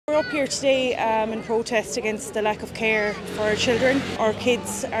We're up here today in protest against the lack of care for our children. Our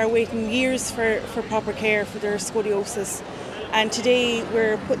kids are waiting years for proper care for their scoliosis. And today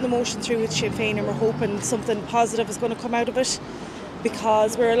we're putting the motion through with Sinn Féin and we're hoping something positive is going to come out of it,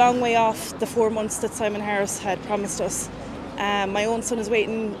 because we're a long way off the 4 months that Simon Harris had promised us. My own son is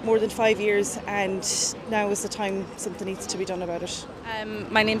waiting more than 5 years, and now is the time something needs to be done about it.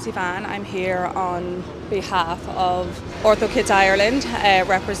 My name's Yvonne. I'm here on behalf of Ortho Kids Ireland,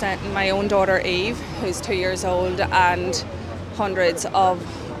 representing my own daughter Eve, who's 2 years old, and hundreds of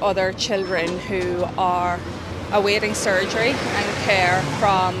other children who are awaiting surgery and care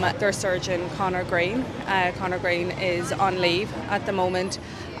from their surgeon, Conor Green. Conor Green is on leave at the moment,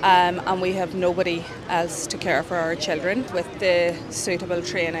 and we have nobody else to care for our children with the suitable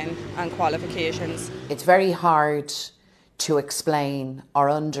training and qualifications. It's very hard to explain or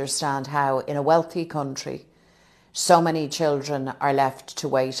understand how in a wealthy country so many children are left to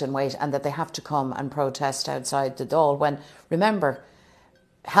wait and wait, and that they have to come and protest outside the Dáil when, remember,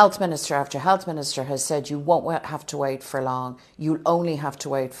 Health Minister after Health Minister has said you won't have to wait for long, you'll only have to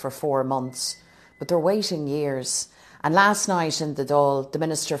wait for 4 months. But they're waiting years. And last night in the Dáil, the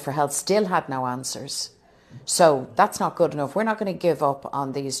Minister for Health still had no answers. So that's not good enough. We're not going to give up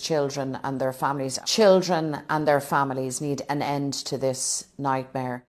on these children and their families. Children and their families need an end to this nightmare.